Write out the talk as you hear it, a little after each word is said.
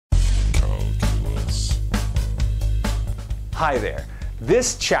Hi there.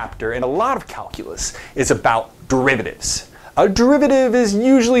 This chapter in a lot of calculus is about derivatives. A derivative is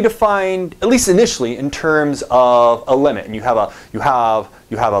usually defined, at least initially, in terms of a limit. And you have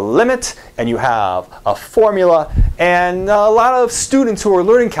a limit and you have a formula, and a lot of students who are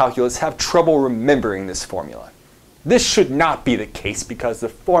learning calculus have trouble remembering this formula. This should not be the case because the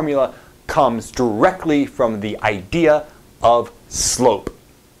formula comes directly from the idea of slope.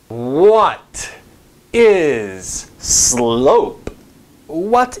 What is slope?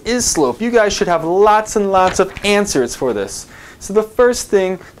 What is slope? You guys should have lots and lots of answers for this. So the first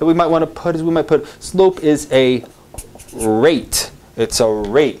thing that we might want to put is we might put slope is a rate. It's a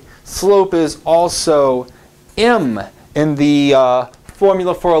rate. Slope is also m in the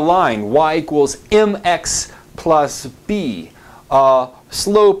formula for a line. Y equals mx plus b.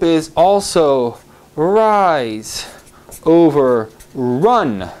 Slope is also rise over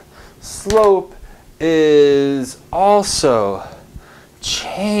run. Slope is also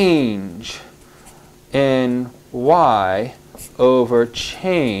change in y over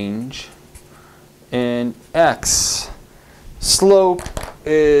change in x. Slope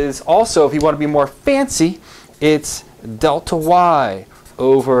is also, if you want to be more fancy, it's delta y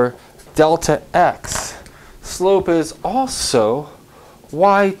over delta x. Slope is also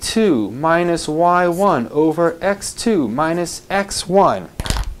y2 minus y1 over x2 minus x1.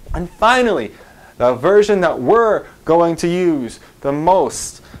 And finally, the version that we're going to use the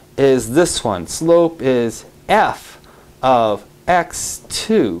most is this one. Slope is f of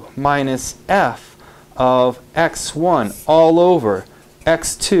x2 minus f of x1 all over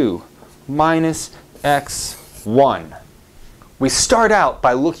x2 minus x1. We start out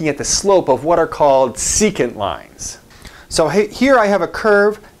by looking at the slope of what are called secant lines. So here I have a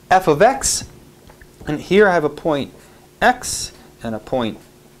curve f of x, and here I have a point x and a point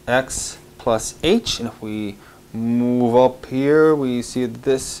x plus h. And if we move up here, we see that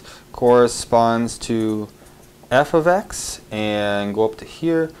this corresponds to f of x, and go up to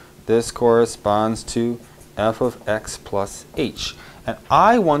here, this corresponds to f of x plus h. And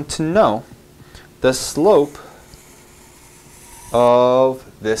I want to know the slope of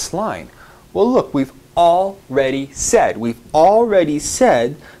this line. Well, look, we've already said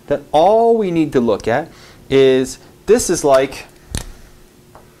that all we need to look at is, this is like,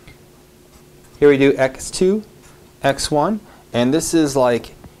 here we do x2, x1, and this is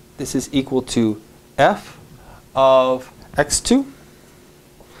like, this is equal to f of x2,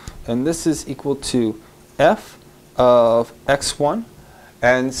 and this is equal to f of x1.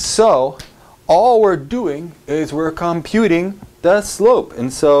 And so all we're doing is we're computing the slope.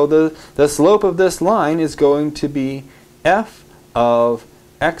 And so the slope of this line is going to be f of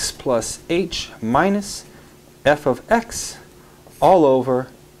x plus h minus f of x all over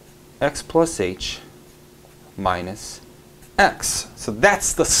x plus h minus x. So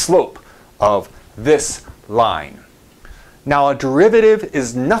that's the slope of this line. Now, a derivative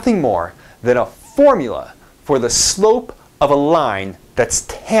is nothing more than a formula for the slope of a line that's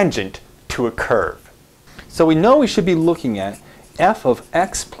tangent to a curve. So we know we should be looking at f of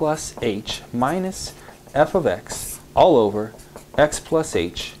x plus h minus f of x all over x plus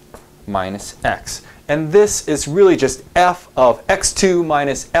h minus x. And this is really just f of x2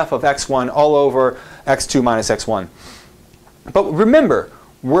 minus f of x1 all over x2 minus x1. But remember,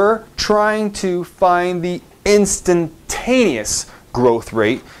 we're trying to find the instantaneous growth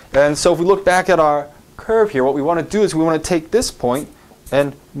rate. And so if we look back at our curve here, what we want to do is we want to take this point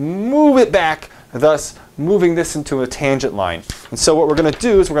and move it back, thus moving this into a tangent line. And so what we're going to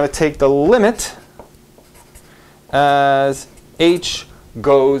do is we're going to take the limit as h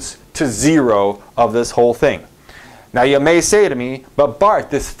goes to 0 of this whole thing. Now you may say to me, but Bart,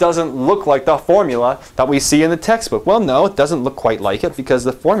 this doesn't look like the formula that we see in the textbook. Well, no, it doesn't look quite like it, because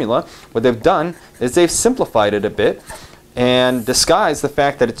the formula, what they've done is they've simplified it a bit and disguised the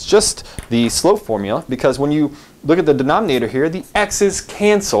fact that it's just the slope formula, because when you look at the denominator here, the x's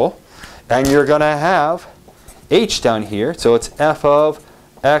cancel, and you're going to have h down here. So it's f of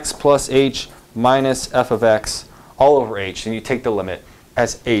x plus h minus f of x all over h, and you take the limit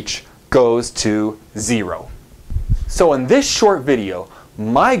as h goes to 0. So in this short video,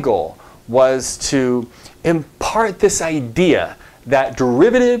 my goal was to impart this idea that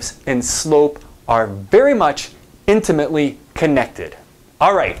derivatives and slope are very much intimately connected.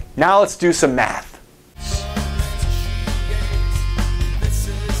 All right, now let's do some math.